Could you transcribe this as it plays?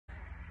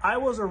I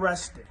was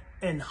arrested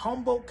in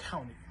Humboldt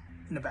County,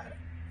 Nevada,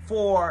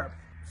 for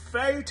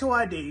failure to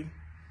ID,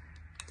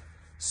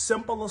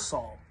 simple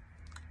assault,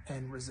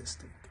 and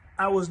resisting.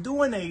 I was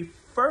doing a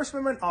First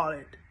Amendment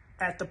audit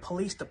at the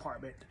police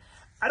department.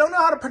 I don't know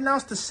how to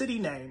pronounce the city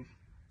name,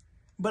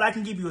 but I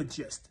can give you a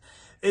gist.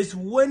 It's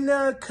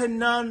Winnemucca,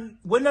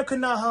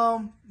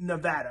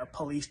 Nevada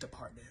Police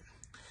Department,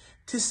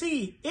 to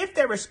see if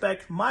they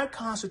respect my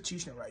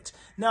constitutional rights.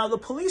 Now, the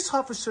police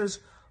officers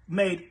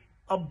made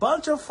a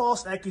bunch of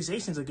false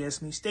accusations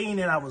against me, stating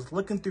that I was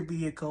looking through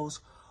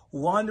vehicles,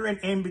 wandering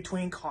in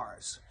between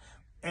cars,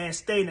 and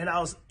stating that I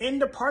was in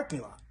the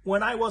parking lot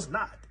when I was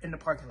not in the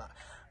parking lot.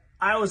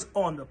 I was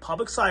on the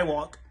public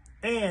sidewalk,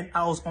 and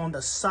I was on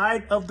the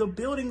side of the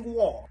building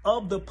wall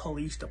of the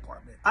police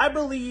department. I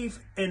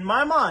believe, in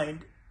my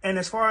mind, and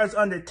as far as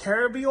under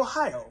Terror v.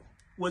 Ohio,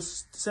 which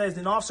says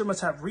an officer must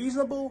have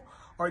reasonable,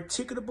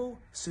 articulable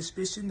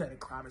suspicion that a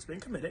crime has been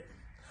committed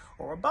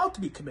or about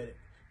to be committed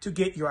to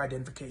get your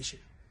identification.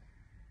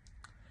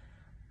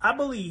 I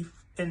believe,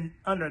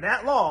 under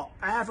that law,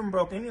 I haven't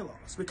broken any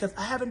laws because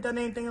I haven't done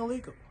anything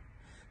illegal.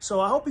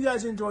 So I hope you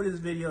guys enjoyed this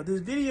video. This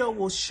video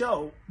will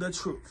show the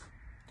truth.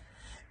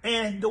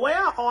 And the way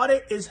I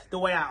audit is the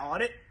way I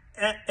audit.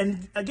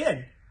 And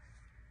again,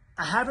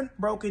 I haven't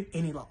broken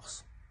any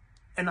laws.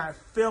 And I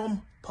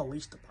film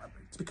police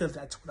departments because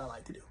that's what I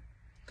like to do.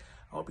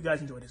 I hope you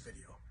guys enjoyed this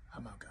video.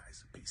 I'm out,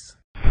 guys. Peace.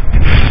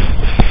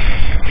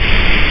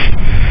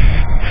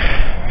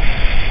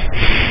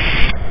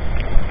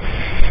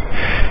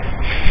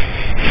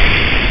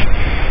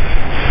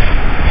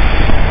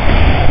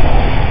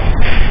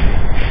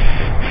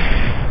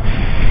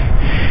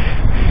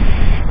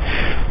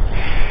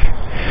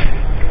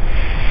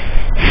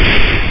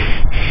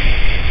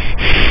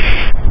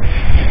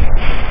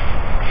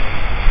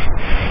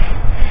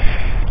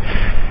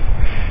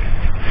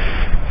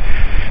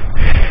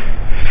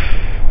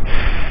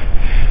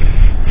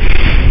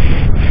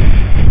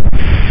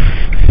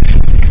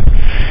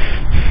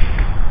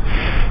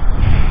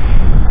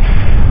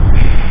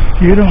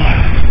 You don't.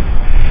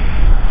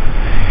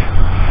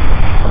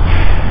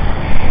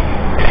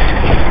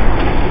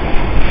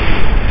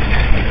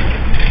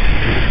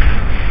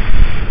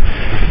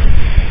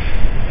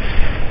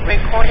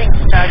 Recording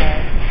started.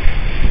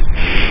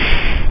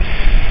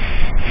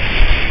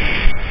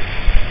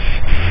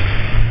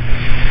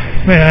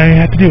 Man, I didn't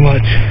have to do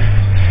much.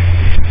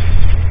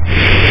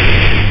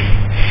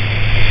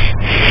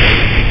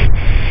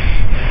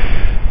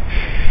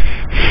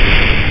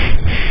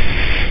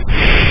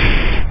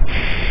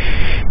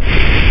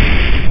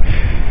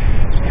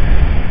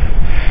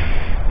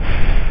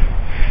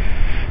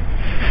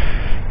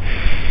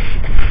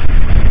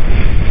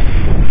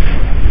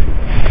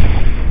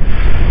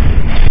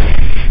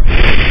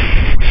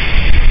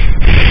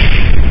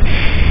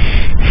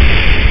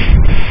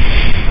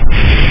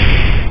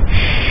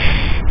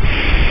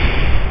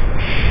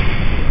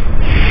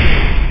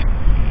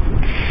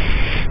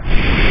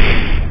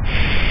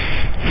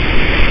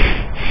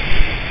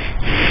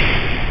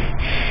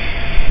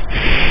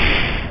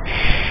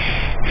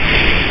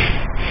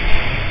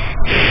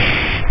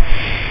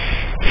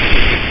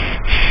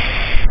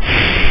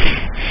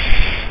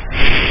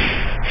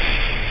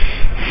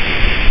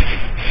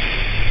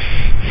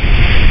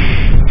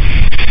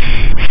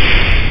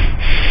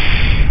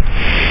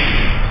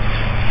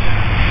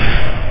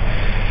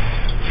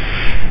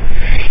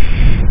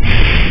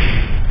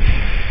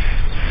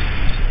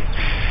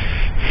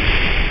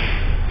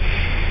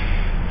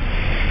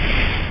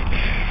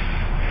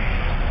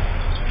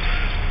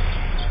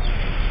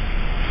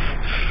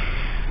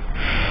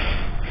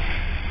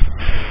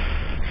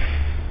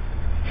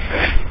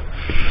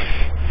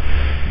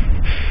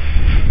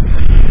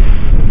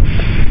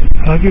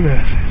 I'll give it.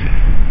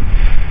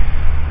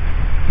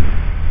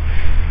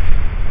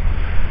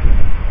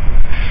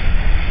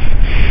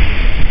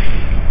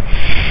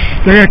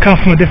 They're gonna come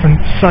from a different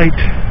site.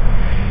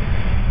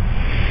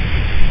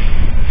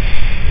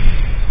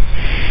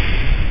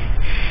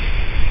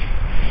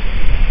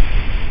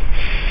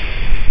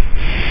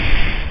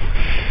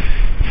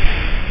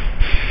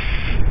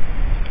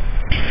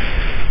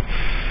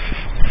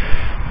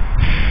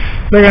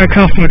 They're gonna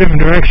come from a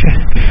different direction.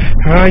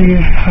 How are you?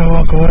 I'll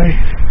walk away.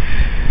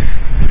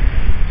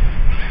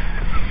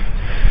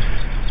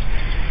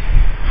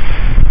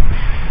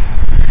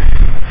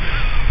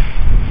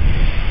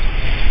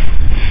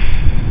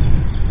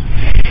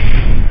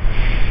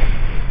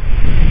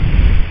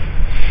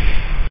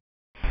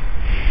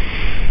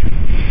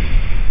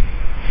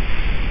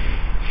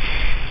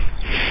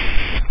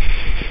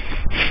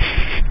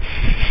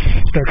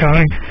 They're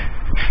coming.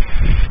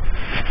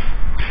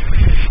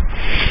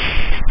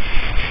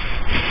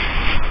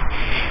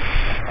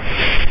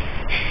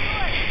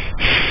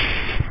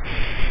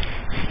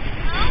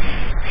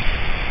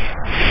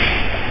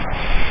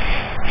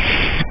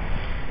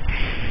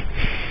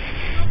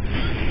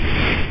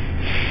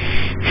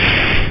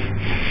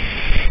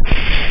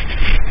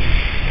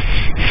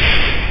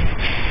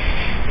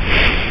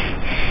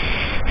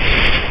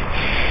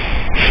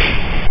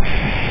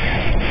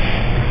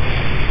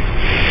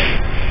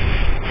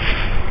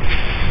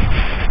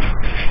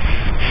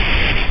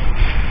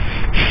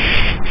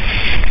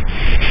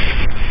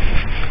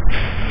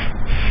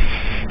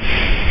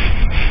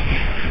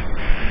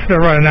 They're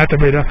running after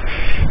me though.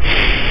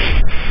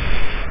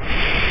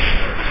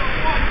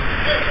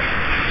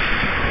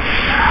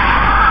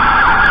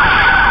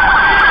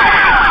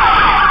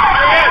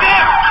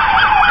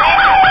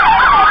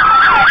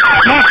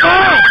 My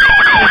phone!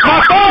 It's my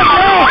phone,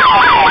 bro!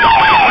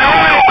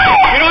 Alright,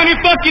 get on your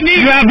fucking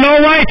knees! You have no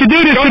right to do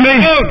this to me!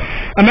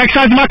 I'm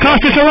exercising my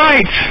constitutional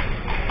rights!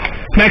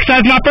 I'm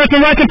exercising my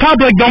personal rights in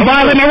public! Don't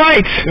violate my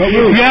rights!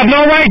 You have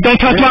no right! Don't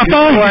touch my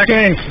phone!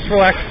 Just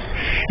relax.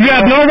 You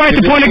have no right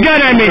to point a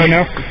gun at me!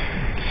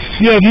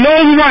 You have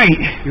no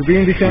right! You're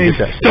being detained.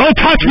 Don't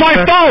touch my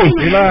phone!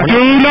 Relax. Do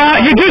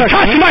not! You just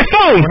touched my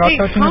phone! We're not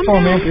touching your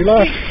phone, man.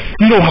 Relax.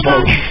 You don't have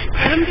a...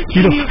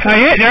 You don't...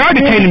 They are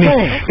detaining me.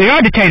 They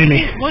are detaining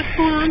me. What's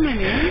going on, my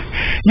man?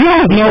 You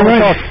have no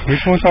right. We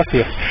just want to talk to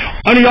you.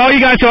 Only all you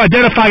guys to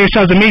identify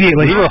yourselves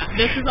immediately.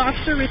 This is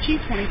Officer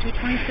Ritchie,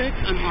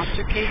 2226. I'm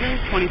Officer Cahill,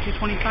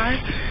 2225.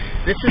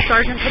 This is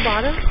Sergeant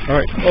Tabata. All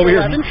right, over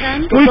here.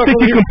 1110. What do you think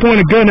you can point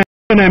a gun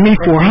at me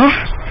for, huh?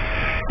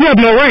 You have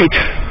no right.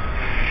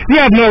 You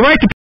have no right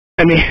to point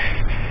at me.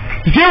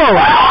 Zero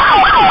right.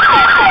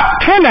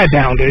 Turn that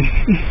down, dude.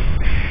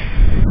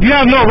 You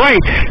have no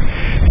right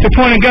to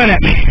point a gun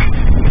at me.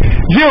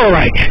 Zero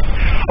right.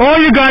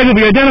 All you guys will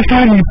be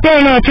identified and you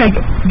better not attempt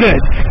it. Good.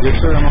 Yes,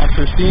 sir. I'm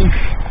Officer Steen.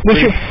 What's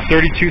your...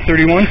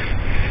 3231.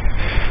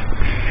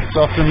 It's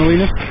Officer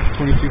Molina,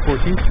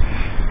 2214.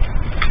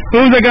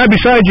 Who's that guy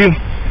beside you?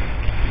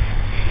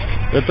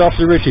 That's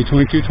Officer Ritchie,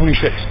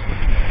 2226.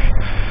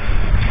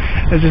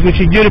 Is this what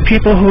you do to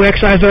people who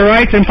exercise their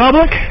rights in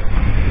public?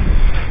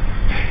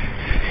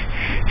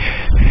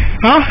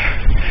 Huh?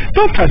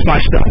 Don't touch my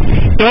stuff.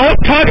 Don't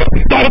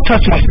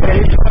touch my stuff.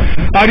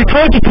 I already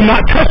told you to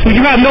not touch me.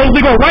 You have no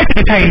legal right to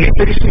detain me.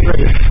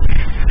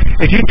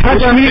 If you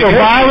touch me or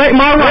violate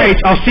my rights,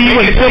 I'll see you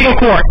in civil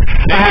court.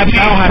 I'll have Sit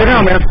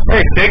down, man.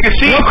 Hey, take a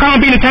seat. What crime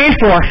being detained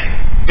for?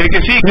 Take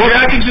a seat. You're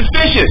acting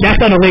suspicious. That's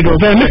not illegal.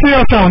 Then Mr.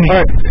 You're telling me. All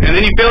right. And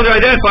then you fail to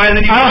identify, and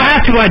then you... I don't have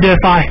to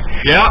identify.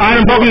 Yeah. I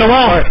haven't broken the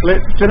law. All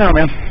right, sit down,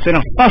 man. Sit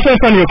down. I'll sit in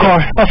front of your car.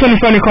 I'll sit in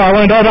front of your car. I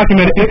want it all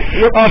documented.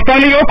 In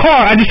front of your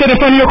car. I just said in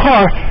front of your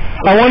car.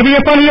 I want to be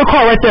in front of your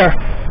car right there.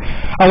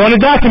 I want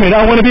to document it.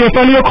 I want to be in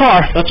front of your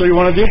car. That's what you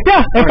want to do? Yeah,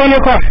 in front of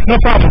your car. No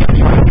problem.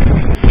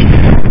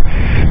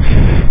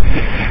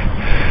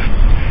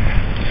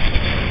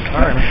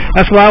 All right, man.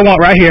 That's what I want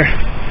right here.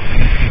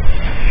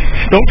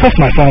 Don't touch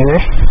my phone, bro.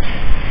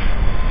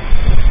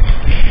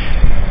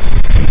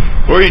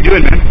 What are you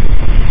doing, man?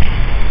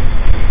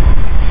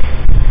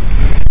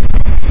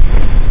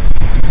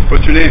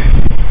 What's your name?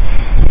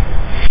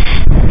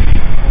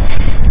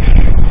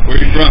 Where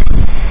are you from?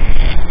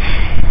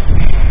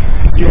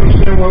 You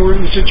understand why we're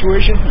in the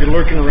situation? You're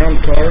lurking around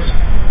the cars.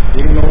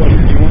 We don't know what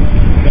you're doing.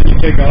 Then you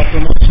take off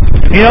from us.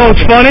 You know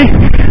what's funny?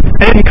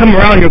 I didn't come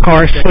around your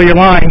car, so you're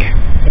lying.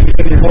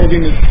 And you're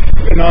holding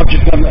an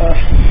object on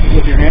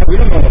with your hand. We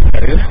don't know what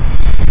that is.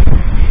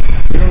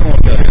 We don't know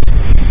what that is.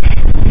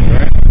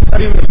 Alright? Not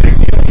even a big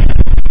deal.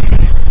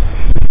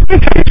 Let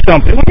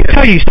me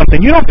tell you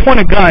something. You don't point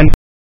a gun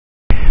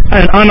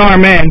at an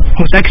unarmed man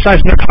who's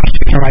exercising their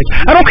constitutional rights.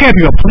 I don't care if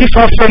you're a police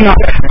officer or not.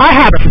 I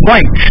have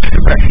rights.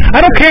 I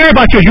don't care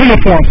about your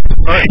uniform.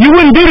 You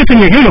wouldn't do this in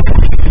your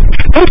uniform.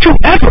 Don't you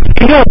ever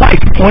in your life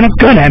point a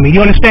gun at me.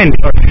 You understand me?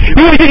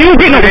 You don't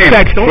get no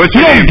respect. You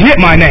don't get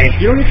my name.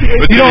 You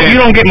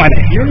don't get my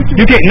name.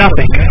 You get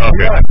nothing.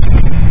 Okay.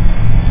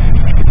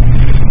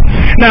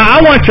 Now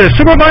I want your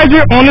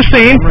supervisor on the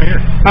scene. I'm right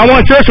here. I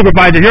want your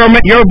supervisor. You're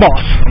a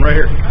boss. I'm right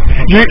here.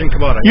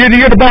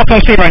 You're the boss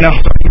on scene right now.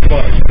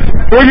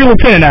 Where's your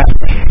lieutenant at?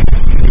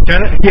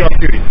 Lieutenant? Yeah. Off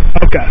duty.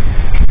 Okay.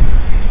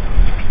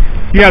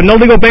 You have no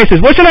legal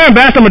basis. What's your name and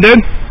badge number, dude?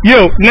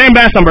 You, name,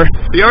 badge number.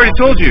 He already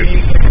told you.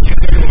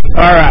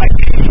 Alright.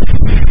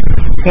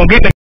 Well,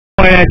 get the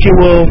point that you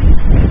will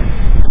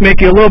make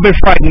you a little bit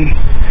frightened.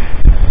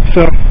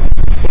 So.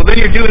 Well, then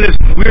you're doing this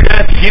weird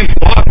ass gimp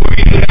walk. What are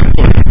you doing that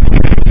for?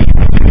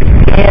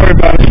 Don't worry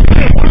about it.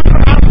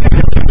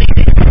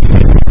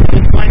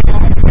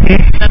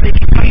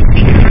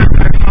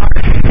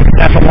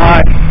 That's a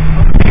lie.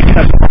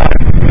 That's a lie.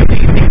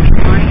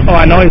 Oh,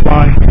 I know he's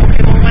lying.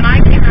 Okay, well, when I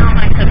came out,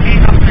 I said, hey,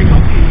 how can I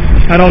help you?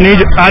 I don't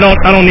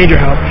need your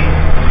help.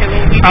 Okay,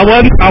 well, I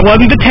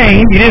wasn't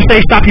detained. You didn't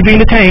say stop you being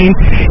detained.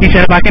 You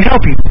said if I can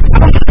help you. I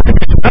don't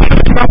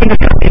stop you to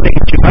help anything.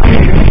 I don't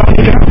need your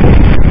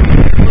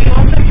help. you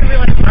also have to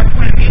realize our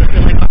point of view is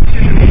that, like,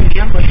 officers are being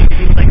ambushed and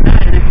things like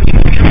that, and if we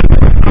don't get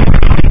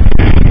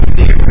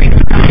you're free to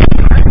come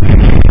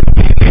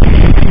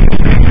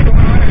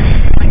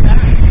like that.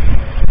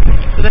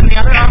 So then the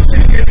other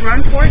officers just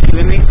run towards you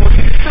and they force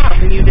you to stop,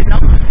 and you did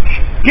not.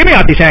 Get me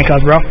out these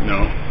handcuffs, bro.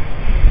 No.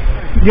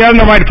 You have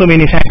no right to put me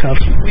in these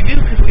handcuffs. We do,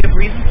 because we have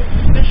reasonable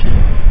suspicion.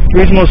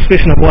 Reasonable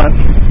suspicion of what?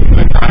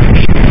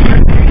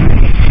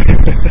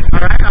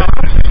 Alright, now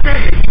officer said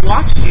that he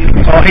watched you.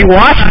 Oh, he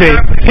watched me.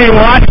 He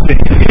watched me.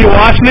 He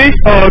watched me?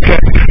 Oh, okay.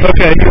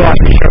 Okay, he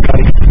watched me. Sure,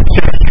 buddy.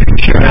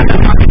 Sure.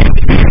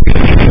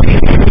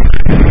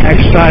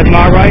 Exercise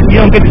my right. You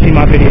don't get to see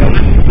my video.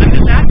 I'm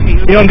just asking.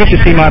 You don't get to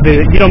see my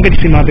video. You don't get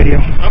to see my video.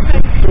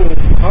 Okay. So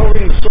how are we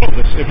going to solve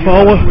this? If you're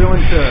not willing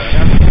to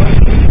answer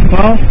questions?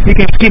 Well, you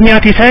can keep me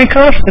out these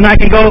handcuffs, and I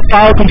can go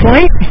file a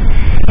complaint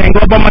and go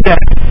up on my dad.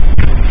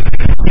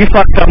 You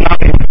fucked up, not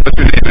me. What's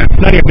your name, man?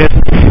 None of your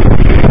business.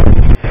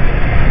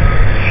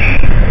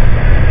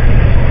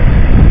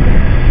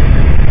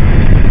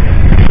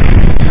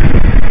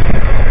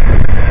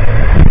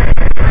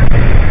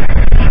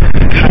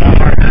 Kind of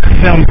hard to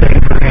film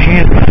things with your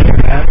hands like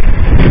that.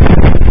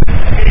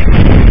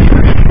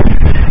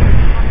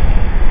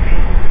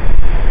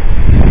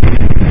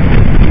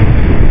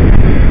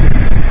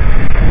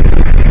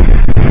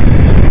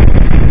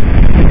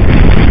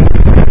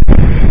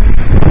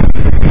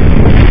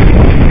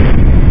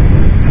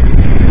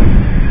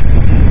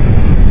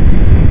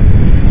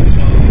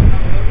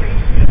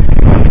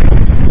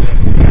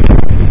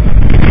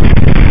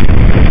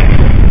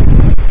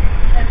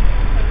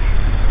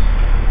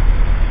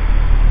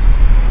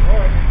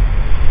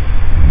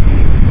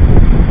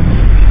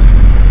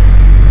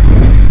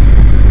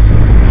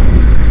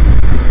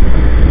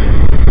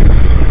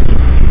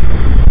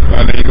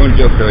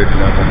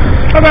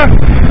 Okay.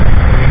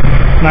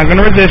 Not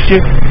gonna resist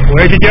you.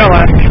 Where's your jail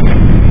at?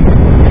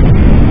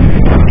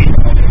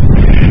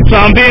 So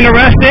I'm being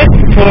arrested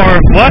for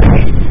what?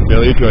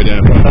 Failure to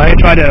identify. Failure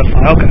to identify.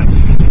 Okay.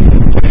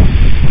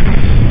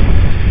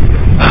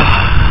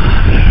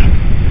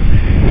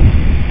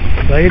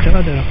 Failure to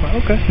identify.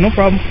 Okay, no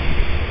problem.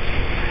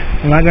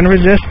 I'm not gonna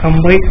resist. I'm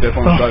waiting. Step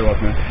on the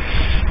sidewalk, man.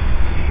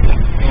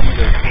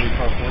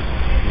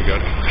 You got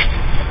it.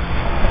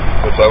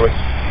 Go sideways.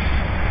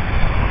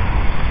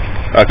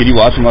 Could you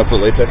watch him while I put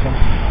latex on?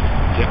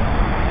 Yeah.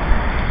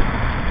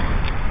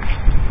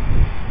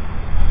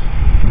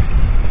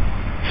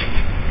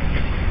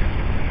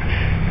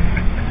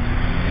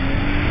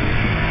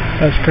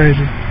 That's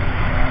crazy.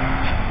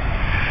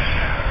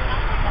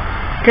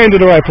 Came to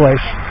the right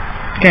place.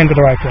 Came to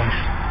the right place.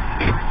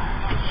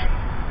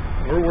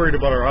 We're worried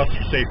about our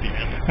officer safety,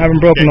 man. I haven't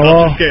broken the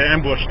law. Just get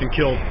ambushed and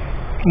killed.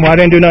 Well, I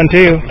didn't do nothing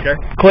to you. Okay.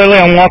 Clearly,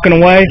 I'm walking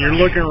away. You're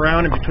looking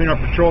around in between our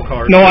patrol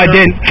cars. No, I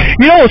didn't.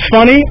 You know what's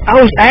funny? I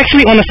was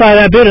actually on the side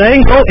of that building. I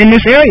didn't go in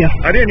this area.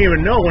 I didn't even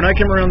know. When I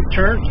came around the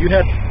turn, you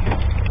had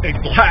a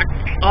black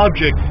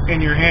object in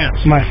your hands.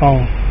 My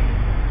phone.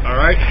 All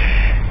right.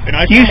 And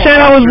I You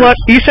said I was what?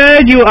 You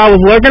said I was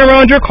lurking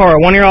around your car.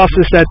 One of your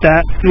officers said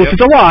that, which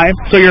is a lie.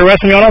 So you're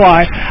arresting me on a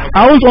lie.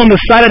 I was on the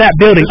side of that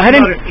building.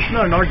 It's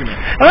not an argument.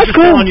 Oh, that's I'm just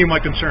cool. telling you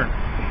my concern.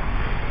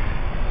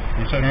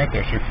 You're sitting right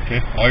there, sir. Okay.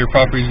 All your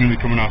property's gonna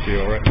be coming off you,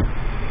 all right?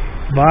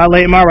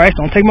 Violating my rights.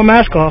 Don't take my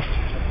mask off.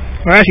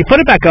 Or actually, put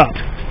it back up.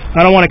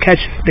 I don't want to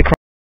catch the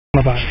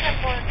coronavirus.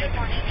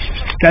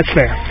 That's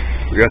fair.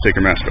 We gotta take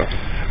your mask off.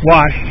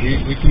 Why?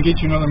 We can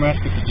get you another mask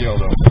at the jail,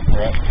 though. All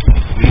right.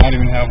 We might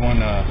even have one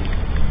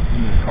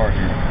in your car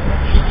here.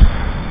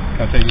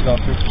 Can I take these off,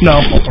 sir? No.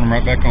 I'll put them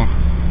right back on.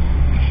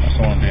 That's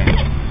all I'm doing.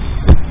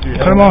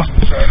 Put them on.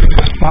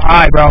 My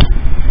eye, bro.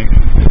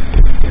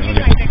 There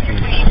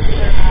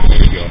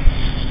you go.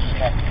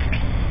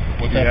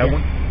 What's that? You have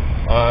one?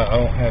 I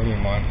don't have any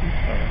in mind.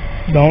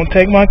 Don't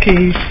take my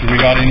keys. Do we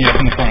got any up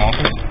in the front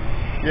office?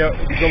 Yeah,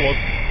 go look.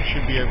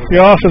 Should be able to.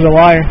 Your officer's a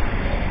liar.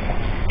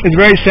 It's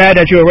very sad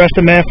that you arrest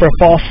a man for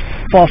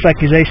false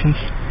accusations.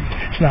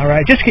 It's not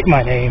right. Just keep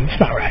my name. It's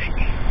not right.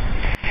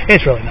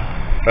 It's really not.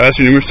 I asked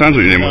you numerous times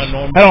what your name was.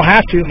 I don't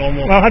have to.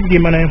 Normal. I don't have to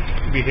give my name.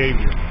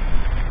 Behavior.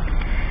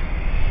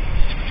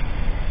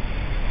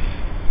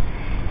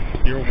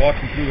 You're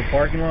walking through the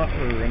parking lot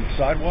or in the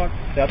sidewalk,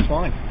 that's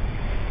fine.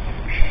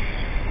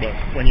 But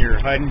when you're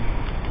hiding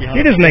behind...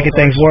 You're just making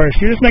things worse.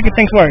 You're just making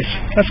things worse.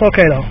 That's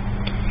okay, though.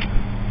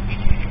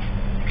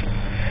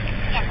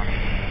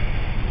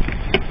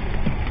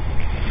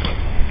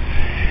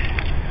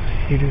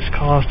 You just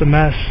caused a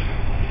mess.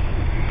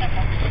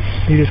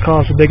 You just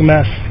caused a big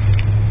mess.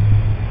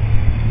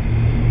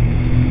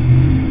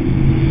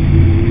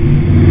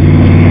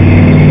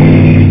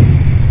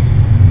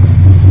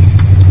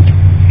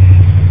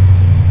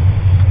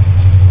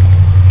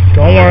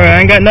 Don't worry, I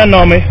ain't got nothing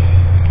on me.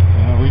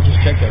 We just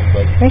checked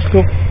everybody. That's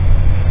cool.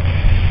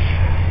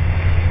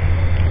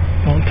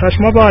 Don't touch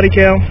my body,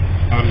 Cal.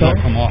 How does that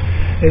come off?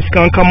 It's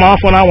going to come off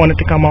when I want it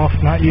to come off,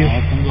 not you. No,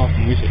 it comes off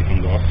when we say it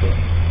comes off, but...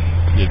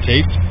 Is it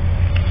taped?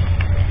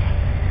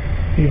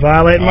 You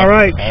violated my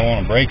rights. I don't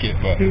want to break it,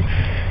 but...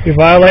 You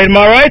violated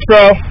my rights,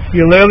 bro.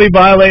 You literally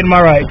violated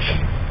my rights.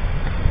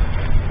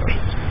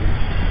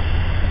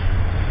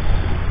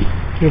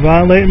 You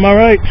violated my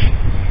rights.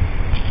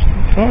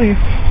 I'm telling you.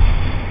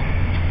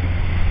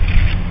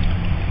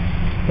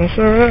 That's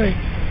alright.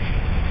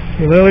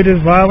 You literally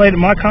just violated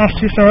my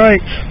constitutional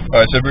rights.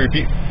 Alright, so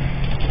repeat.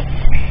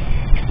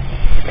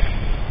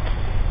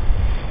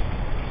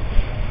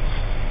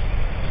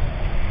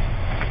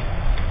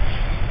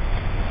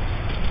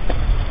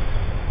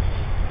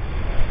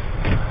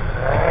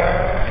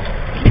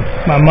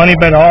 My money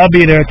better all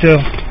be there too.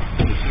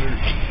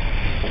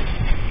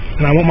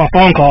 And I want my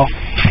phone call.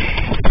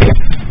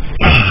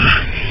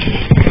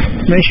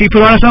 Make sure you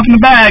put all that stuff in the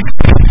bag.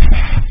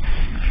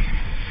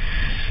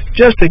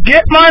 Just to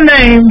get my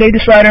name, they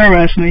decide to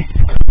arrest me.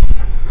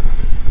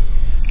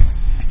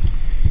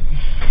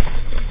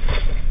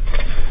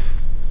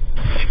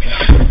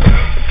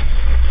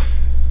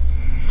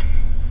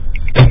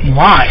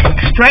 Lying.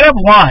 Straight up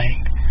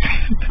lying.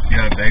 You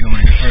got a bag on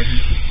your car?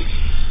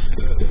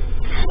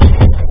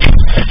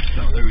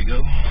 Oh, there we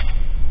go.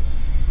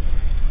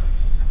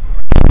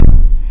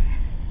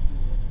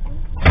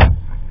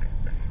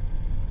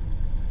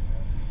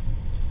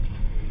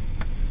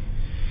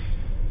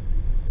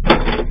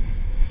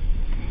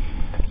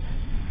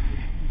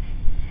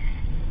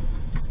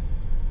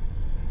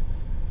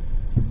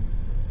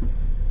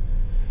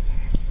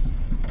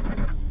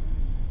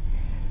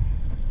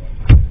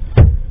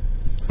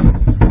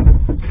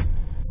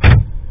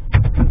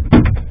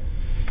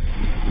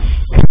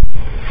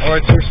 All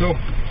right, sir. So,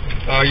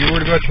 you're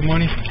worried about your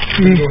money?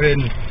 You can go ahead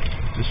and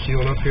just seal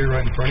it up here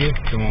right in front of you.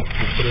 Then we'll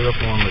put it up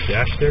on the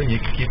dash there, and you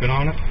can keep it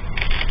on it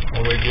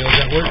all the way to Does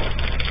that work?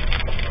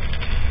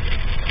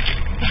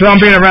 So I'm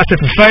being arrested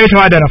for failure to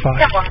identify.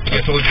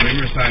 I told you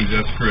numerous times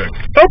that's correct.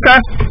 Okay.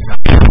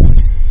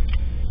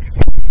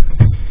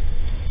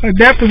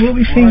 Adaptive will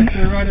be seen. All right,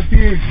 sir, right up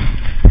here.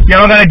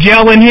 Y'all got a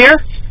jail in here?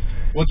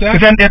 What's that?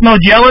 There's no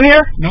jail in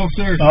here? No,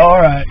 sir.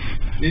 All right.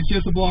 It's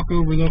just a block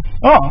over, though.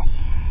 Oh.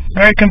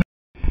 Very convenient.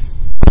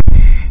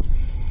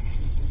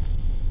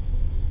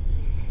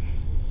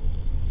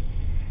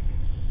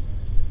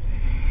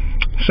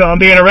 So I'm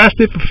being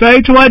arrested for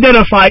failure to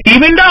identify,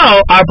 even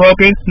though I've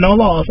broken no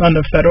laws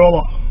under federal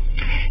law.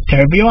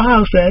 Terry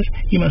Ohio says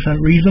you must have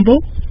reasonable,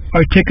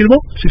 articulable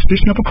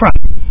suspicion of a crime.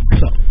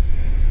 So,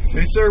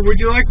 Hey, sir, would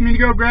you like me to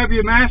go grab you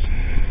a mask?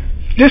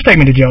 just take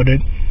me to jail,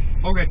 dude.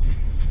 Okay.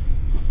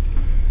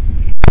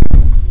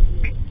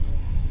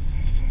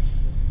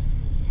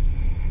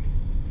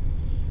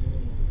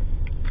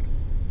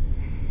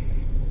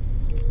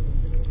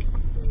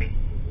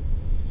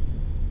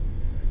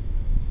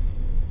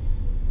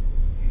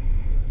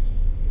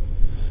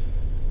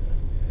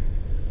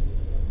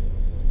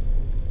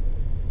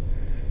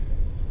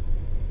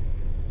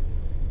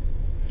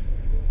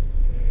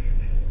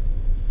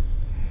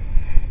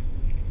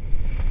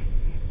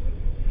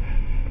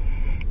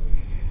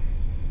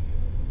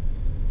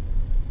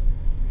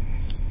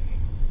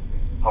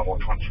 Level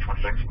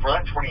 2026. For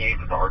that 28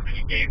 that the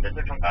RP gave, does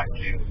it come back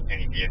to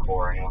any vehicle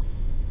or anyone?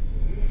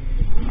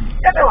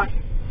 Everyone.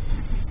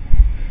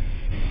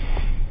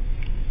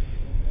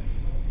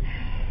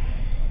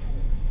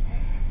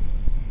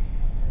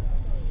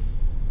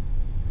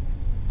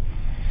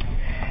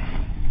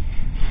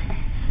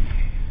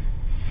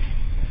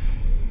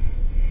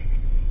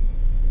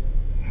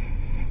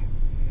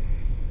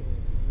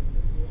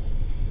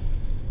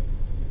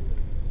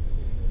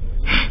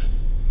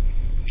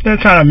 They're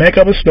trying to make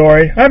up a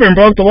story. I haven't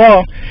broke the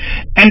law.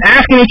 And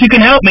asking if you can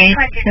help me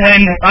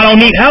when I don't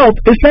need help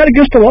is not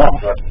against the law.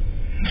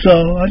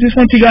 So I just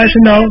want you guys to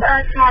know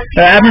that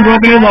I haven't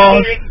broken any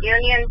laws.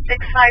 Union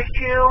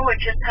 652,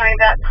 which is coming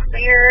back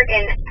cleared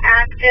and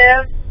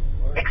active,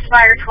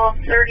 expired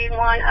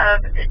 12/31 of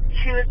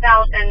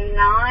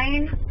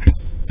 2009,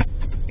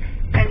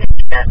 and it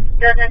just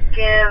doesn't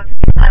give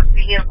a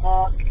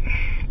vehicle.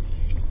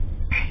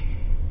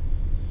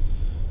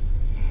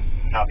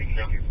 Copy,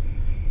 thank you.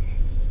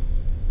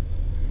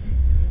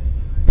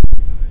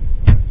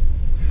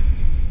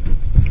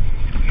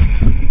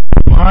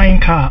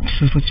 Lying cops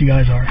is what you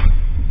guys are.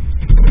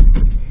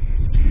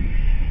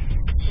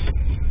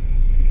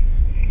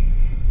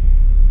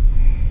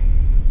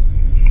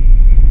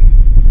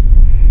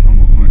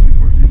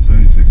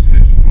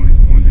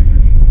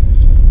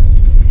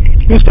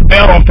 What's the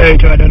bail on failure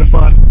to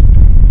identify?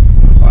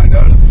 Find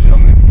out if you tell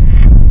me.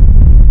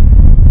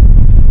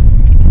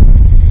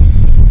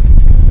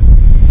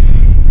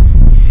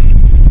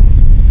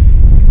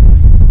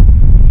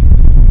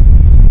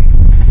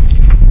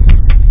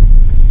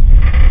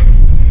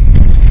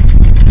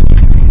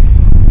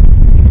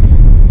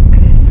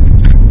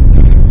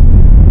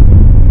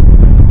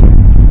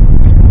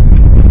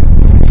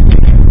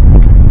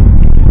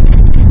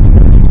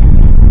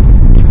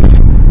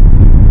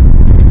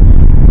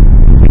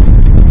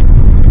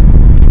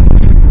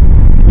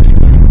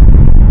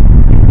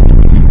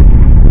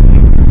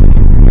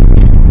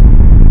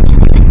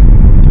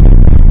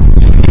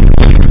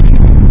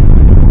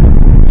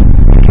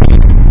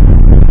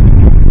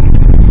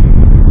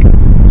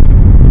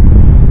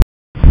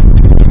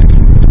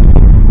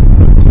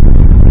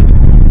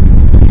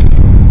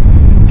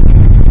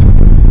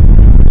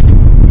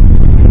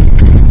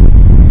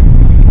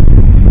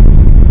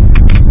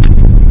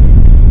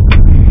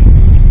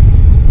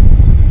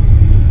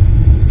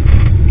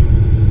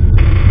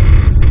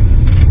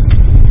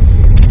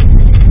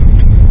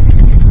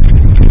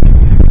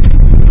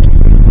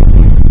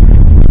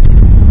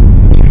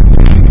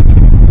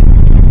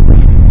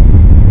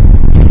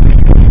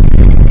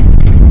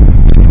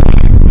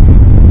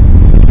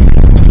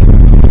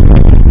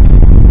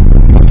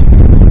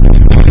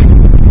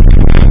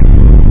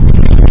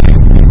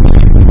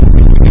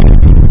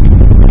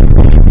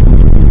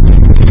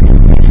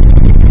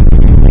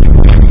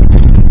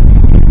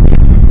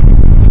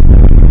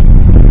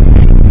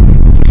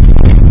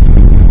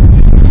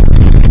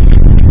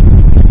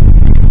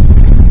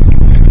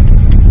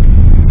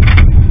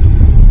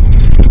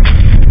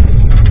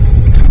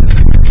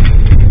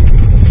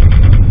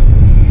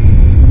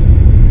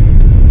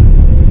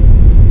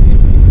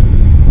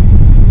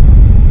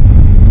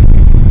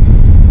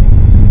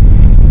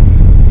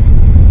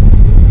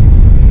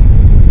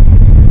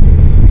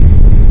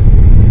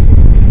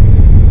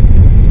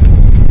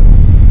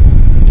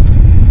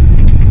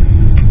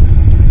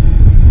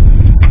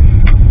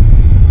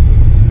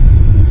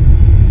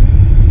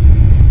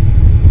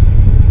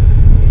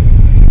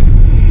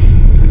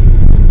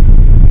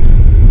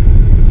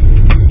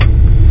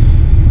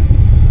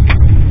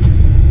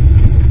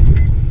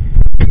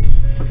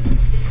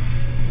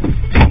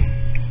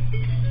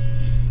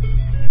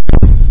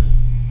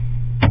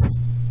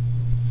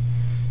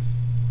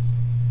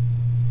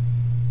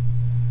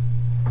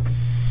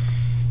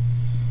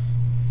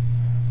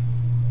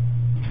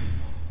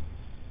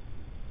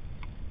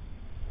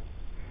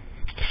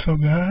 So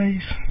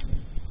guys,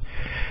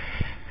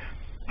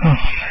 oh man,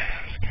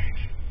 that's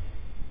crazy.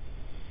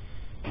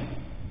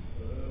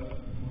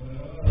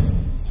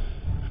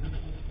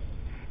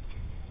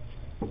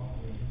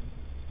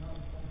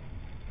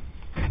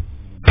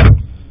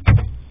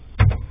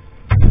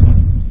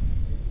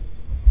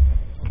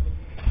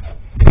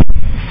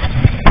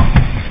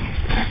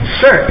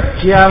 Sir,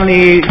 do you have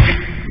any,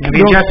 have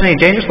you ingested any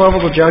dangerous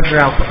levels of drugs or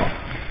alcohol?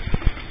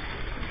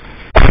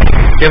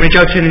 Do you have any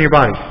drugs hidden in your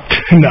body?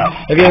 No.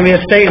 Have you had any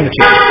state in the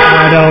tooth?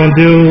 I don't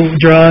do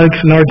drugs,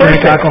 nor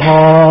drink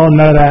alcohol,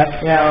 none of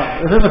that.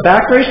 Yeah, is this a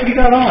back brace you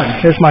got on?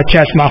 Here's my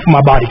chest mount for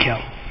my body count.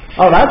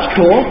 Oh, that's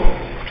cool.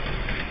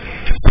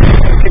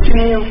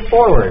 Continue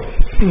forward.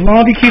 As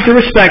long as you keep the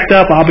respect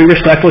up, I'll be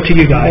respectful to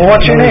you guys. Well,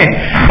 what's your name?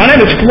 My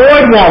name is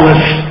Floyd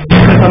Wallace.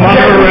 I'm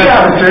under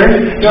arrest. Sir.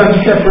 Don't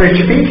separate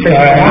your feet. Do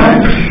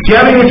you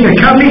have any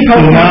company? No,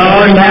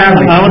 I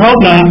would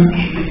hope not.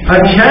 A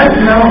chest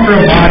mount for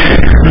a body.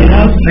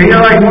 Are you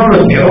like one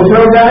of those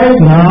GoPro guys?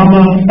 No, I'm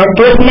a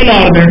person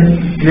monitor.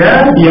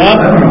 Yeah? Yeah.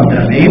 I don't know what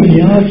that means.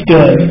 Yeah, that's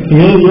good.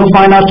 You'll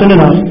find out soon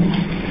enough.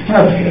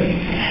 That's good.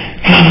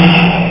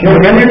 You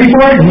ever been here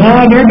before? No,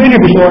 I've never been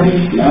here before.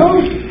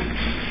 No?